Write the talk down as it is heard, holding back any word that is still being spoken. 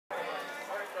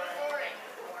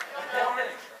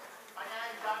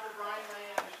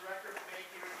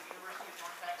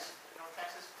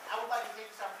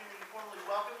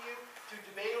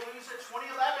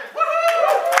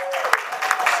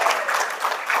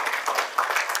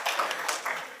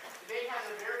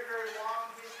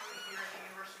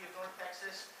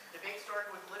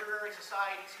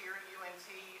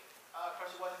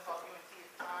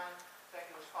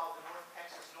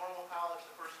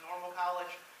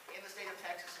in the state of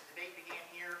Texas. The debate began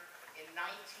here in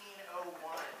 1901.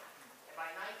 And by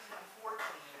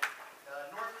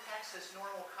 1914, North Texas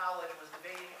Normal College was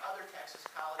debating other Texas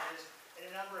colleges in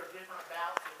a number of different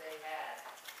bouts that they had.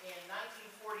 In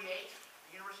 1948,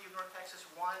 the University of North Texas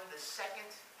won the second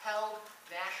held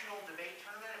national debate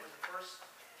tournament. It was the first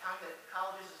time that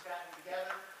colleges has gotten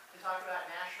together to talk about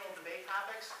national debate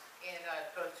topics. In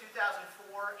both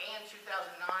 2004 and 2009,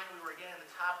 we were again in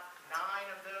the top 9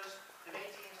 of those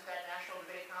debate teams at that national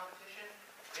debate competition.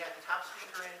 We had the top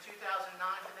speaker in 2009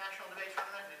 at the national debate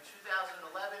tournament, and in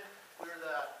 2011, we were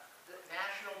the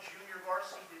National Junior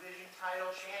Varsity Division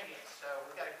title champions. So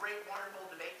we've got a great, wonderful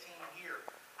debate team here.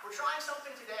 We're trying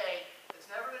something today that's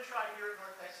never been tried here at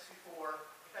North Texas before.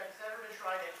 In fact, it's never been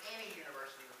tried at any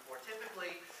university before.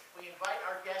 Typically, we invite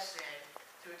our guests in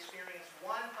to experience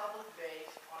one public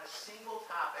debate on a single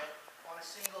topic on a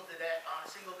single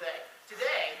day.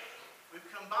 Today, we've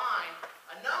combined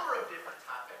a number of different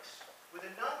topics with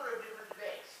a number of different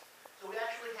debates. So we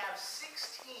actually have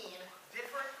 16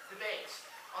 different debates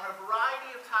on a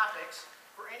variety of topics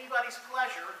for anybody's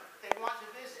pleasure they want to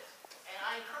visit. And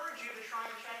I encourage you to try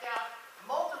and check out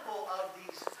multiple of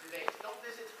these debates. Don't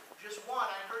visit just one.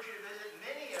 I encourage you to visit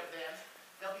many of them.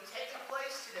 They'll be taking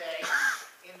place today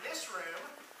in this room,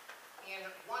 in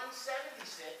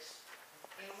 176,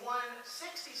 in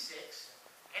 166,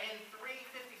 and in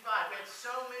 355. We had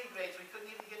so many debates, we couldn't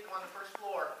even get them on the first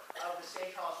floor of the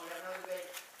Stage Hall, so we have another debate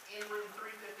in room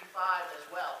 355 as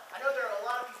well. I know there are a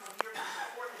lot of people here who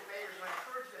support the debaters, and I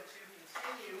encourage them to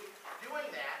continue doing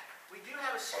that. We do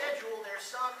have a schedule. There's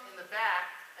some in the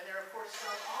back, and there are, of course,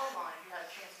 some online if you had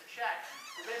a chance to check.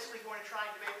 We're basically going to try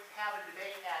and have a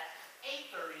debate at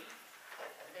 8:30,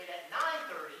 a debate at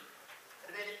 9:30, a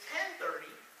debate at 10:30,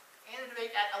 and a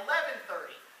debate at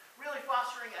 11:30, really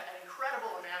fostering an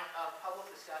incredible amount of public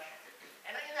discussion.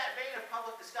 And in that vein of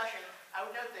public discussion, I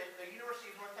would note that the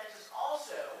University of North Texas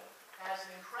also has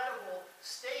an incredible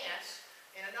stance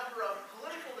in a number of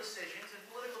political decisions and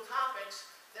political topics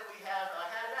that we have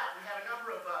had about. We have a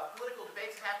number of political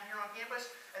debates that happen here on campus,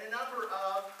 and a number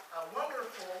of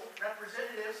wonderful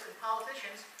representatives and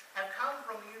politicians have come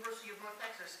from the University of North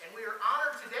Texas. And we are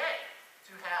honored today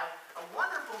to have a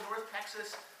wonderful North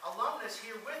Texas alumnus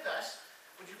here with us.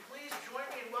 Would you please join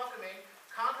me in welcoming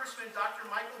Congressman Dr.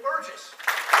 Michael Burgess.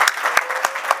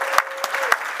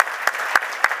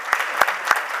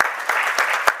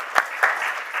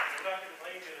 Dr.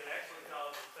 Lain did an excellent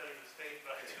job of studying the state,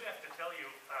 but I do have to tell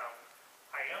you,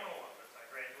 I am an alumnus. I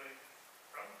graduated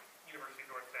from University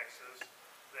of North Texas,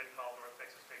 then called North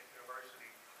Texas State University,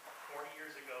 40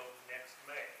 years ago next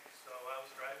May. So I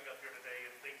was driving up here today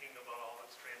and thinking about all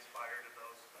that's transpired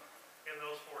in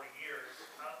those 40 years.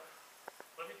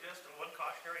 Let me just, one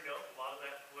cautionary note, a lot of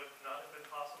that would not have been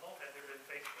possible had there been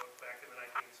Facebook back in the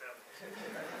 1970s.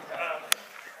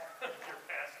 Your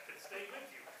past could stay with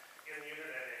you in the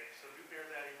internet age, so do bear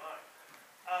that in mind.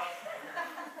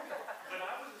 When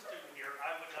I was a student here,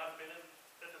 I would not have been in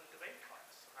the debate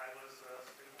class. I was a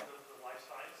student of the life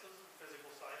sciences and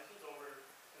physical sciences over in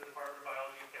the Department of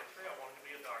Biology and Chemistry. I wanted to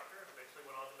be a doctor and eventually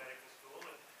went on to medical school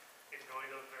and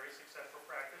enjoyed a very successful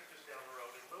practice just down the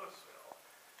road in Louisville.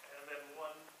 And then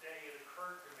one day it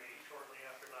occurred to me, shortly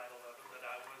after 9/11, that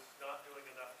I was not doing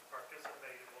enough to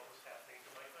participate in what was happening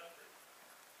to my country.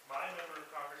 My member of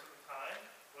Congress at the time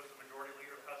was the Majority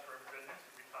Leader of House of Representatives,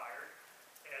 who retired.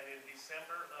 And in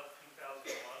December of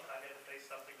 2001, I had to face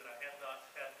something that I had not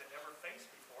had to ever face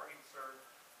before. He'd served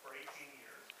for 18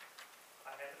 years.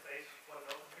 I had to face what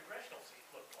an open congressional seat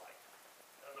looked like.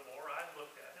 And the more I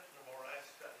looked at it, the more I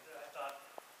studied it, I thought,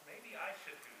 maybe I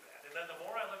should do that. And then the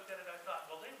more I looked at it, I thought,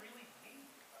 well, they really need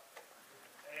me up there.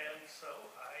 And so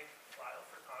I filed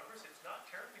for Congress. It's not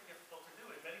terribly difficult to do.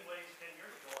 In many ways, 10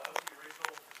 years ago, I was the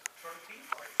original sort of Tea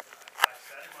Party guy. I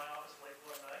sat in my office late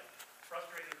one night,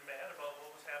 frustrated and mad about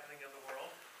what was happening in the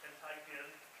world, and typed in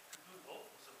to Google,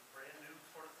 it was a brand new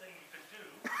sort of thing you could do,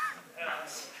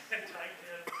 and typed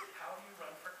in, how do you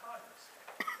run for Congress?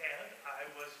 And I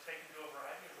was taken to a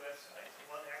variety of websites.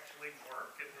 One actually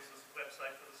worked. It was a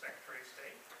website for the Secretary of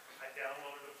State. I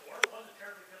downloaded a form. It wasn't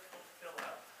terribly difficult to fill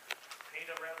out. Paid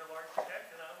a rather large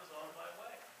check, and I was on my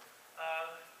way.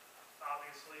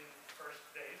 Obviously, the first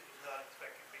days was not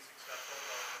expected to be successful,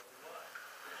 but ultimately was.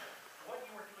 What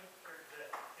you are doing here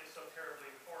today is so terribly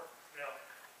important. Now,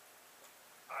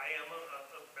 I am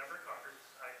a member of Congress.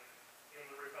 I'm in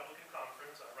the Republican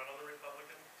conference. I run on the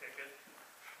Republican ticket.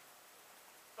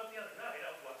 But the other night, I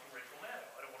was watching Rachel Maddow.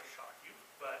 I don't want to shock you,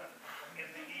 but in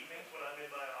the evenings when I'm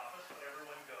in my office, when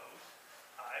everyone goes,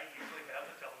 I usually have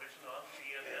the television on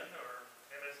CNN or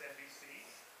MSNBC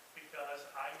because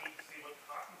I need to see what the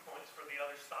talking points for the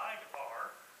other side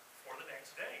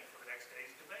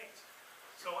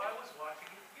So I was watching,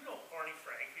 you know Barney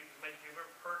Frank, you've ever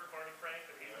heard of Barney Frank?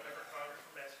 I mean, he's a member of Congress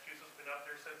from Massachusetts, been out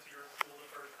there since you were in school the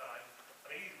first time.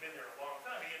 I mean, he's been there a long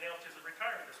time. He announced his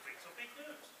retirement this week, so big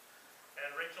news.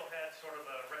 And Rachel had sort of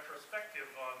a retrospective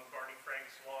on Barney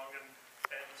Frank's long and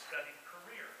studied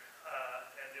career.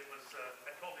 And it was,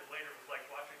 I told him later, it was like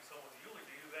watching someone's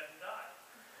eulogy who hadn't died.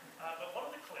 But one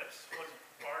of the clips was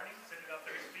Barney sitting up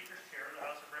there in the Speaker's chair in the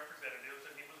House of Representatives,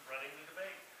 and he was running the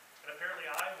debate. And apparently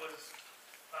I was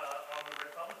on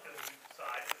the Republican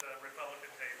side at the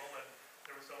Republican table, and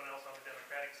there was someone else on the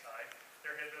Democratic side.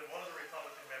 There had been one of the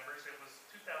Republican members. It was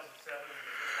 2007, we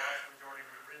had just lost the majority.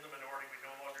 We were in the minority. We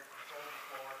no longer controlled the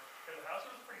floor. And the House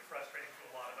was pretty frustrating to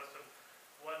a lot of us. And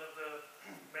one of the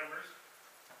members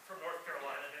from North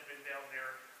Carolina had been down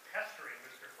there pestering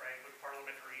Mr. Frank with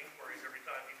parliamentary inquiries every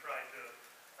time he tried to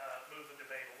move the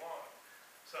debate along.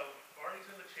 So Barney's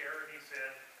in the chair, and he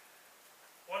said,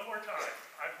 "One more time,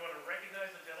 I'm going to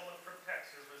recognize the gentleman from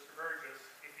Texas, Mr. Burgess,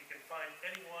 if he can find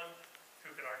anyone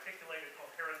who can articulate a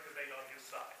coherent debate on his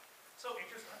side." So it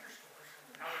just underscores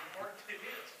how important it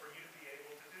is for you to be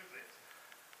able to do this.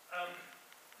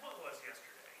 What was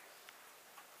yesterday?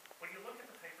 When you look at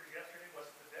the papers yesterday, was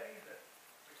it the day that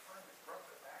we finally brought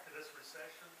it back to this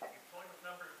recession? The employment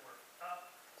numbers were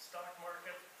up, stock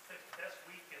market, best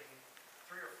week in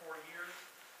 3 or 4 years.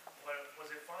 Was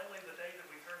it finally the day that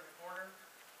we turned the corner?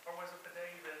 Or was it the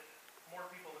day that more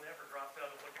people than ever dropped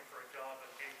out of looking for a job and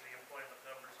gave the employment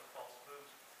numbers a false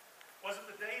boost? Was it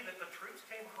the day that the troops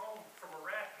came home from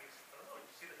Iraq? I don't know, you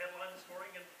see the headline this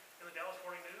morning in the Dallas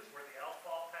Morning News where the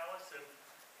Al-Fal Palace in,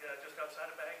 just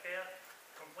outside of Baghdad,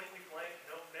 completely blank,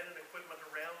 no men and equipment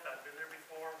around. I've been there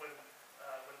before when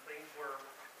things were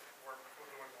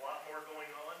there was a lot more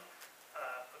going on.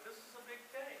 But this is a big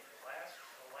day. The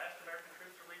last American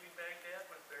troops are leaving Baghdad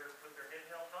with their head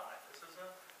held high. This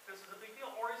is a big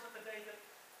deal. Or is it the day that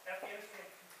Afghanistan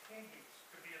continues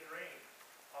to be a drain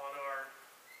on our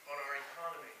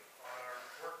economy, on our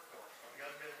workforce, on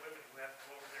young men and women who have to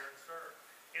go over there and serve?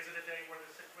 Is it a day where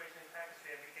the situation in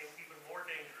Pakistan became even more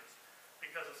dangerous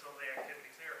because of some of the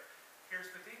activities there? Here's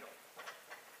the deal.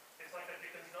 It's like a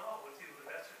Dickens novel. It's either the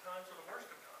best of times or the worst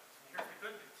of times. And here's the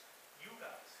good news. You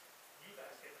guys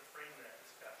get to frame that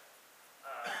discussion.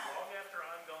 Long after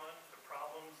I'm gone, the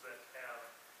problems that have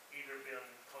either been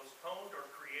postponed or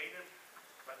created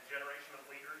by the generation of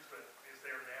leaders that is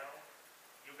there now,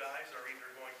 you guys are either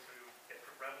going to get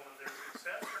to revel in their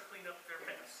success or clean up their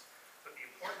mess. But the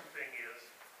important thing is,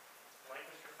 like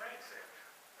Mr. Frank said,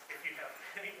 if you have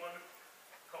anyone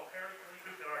coherently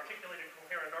who can articulate a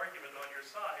coherent argument on your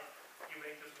side, you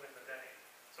may just win the day.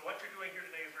 So what you're doing here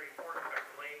today is very important.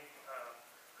 Dr. Lain,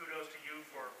 kudos to you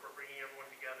for bringing everyone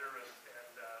together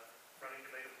and running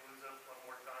Debate-A-Palooza one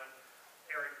more time.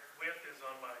 Eric Witt is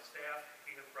on my staff.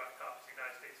 He has brought copies of the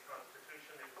United States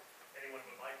Constitution. If anyone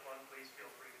would like one, please feel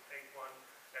free to take one.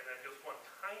 And then just one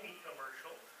tiny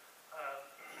commercial.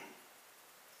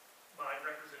 My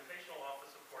representational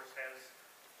office, of course, has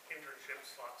internship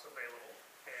slots available.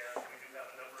 And we do have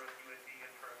a number of UND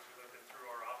interns who have been through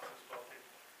our offices, both in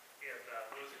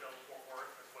Louisville, Fort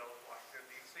Worth, as well as Washington,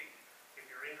 D.C. If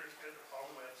you're interested, on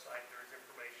the website there is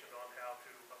information on how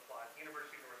to apply. The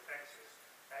University of North Texas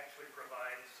actually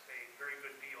provides a very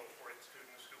good deal for its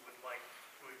students who would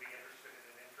be interested in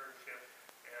an internship.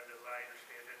 And as I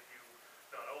understand it, you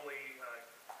not only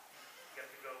get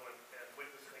to go and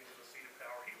witness things in the seat of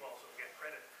power, you also get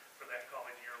credit for that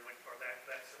college year or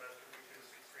that semester, which is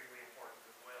extremely important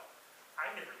as well.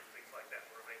 I never knew things like that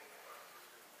were available,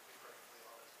 to be perfectly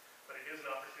honest. But it is an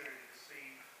opportunity to see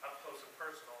up close and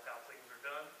personal how things are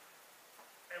done.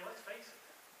 And let's face it,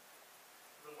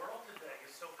 the world today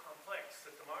is so complex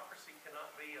that democracy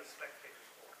cannot be a spectator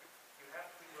sport. You have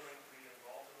to be willing to be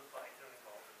involved in the fight and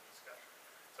involved in the discussion.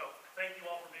 So thank you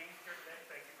all for being here today.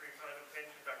 Thank you for your time and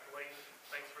attention. Dr. Lain,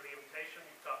 thanks for the invitation.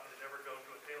 You taught me to never go to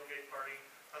a tailgate party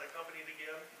unaccompanied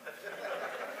again.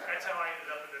 That's how I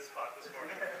ended up in this spot this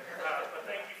morning. But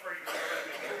thank you for your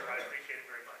being here. I appreciate it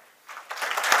very much.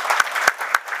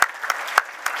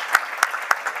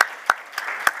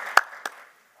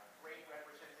 Great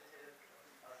representative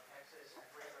of Texas, a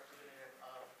great representative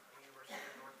of the University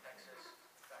of North Texas,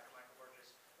 Dr. Michael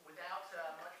Burgess. Without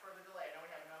much further delay, I know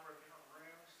we have a number of different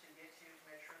rooms to get to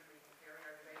make sure that we can carry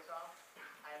our debates off.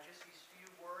 I have just these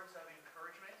few words of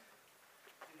encouragement.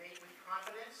 Debate with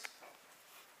confidence,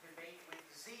 debate with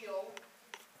zeal,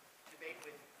 debate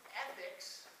with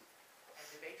ethics, and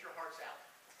debate your hearts out.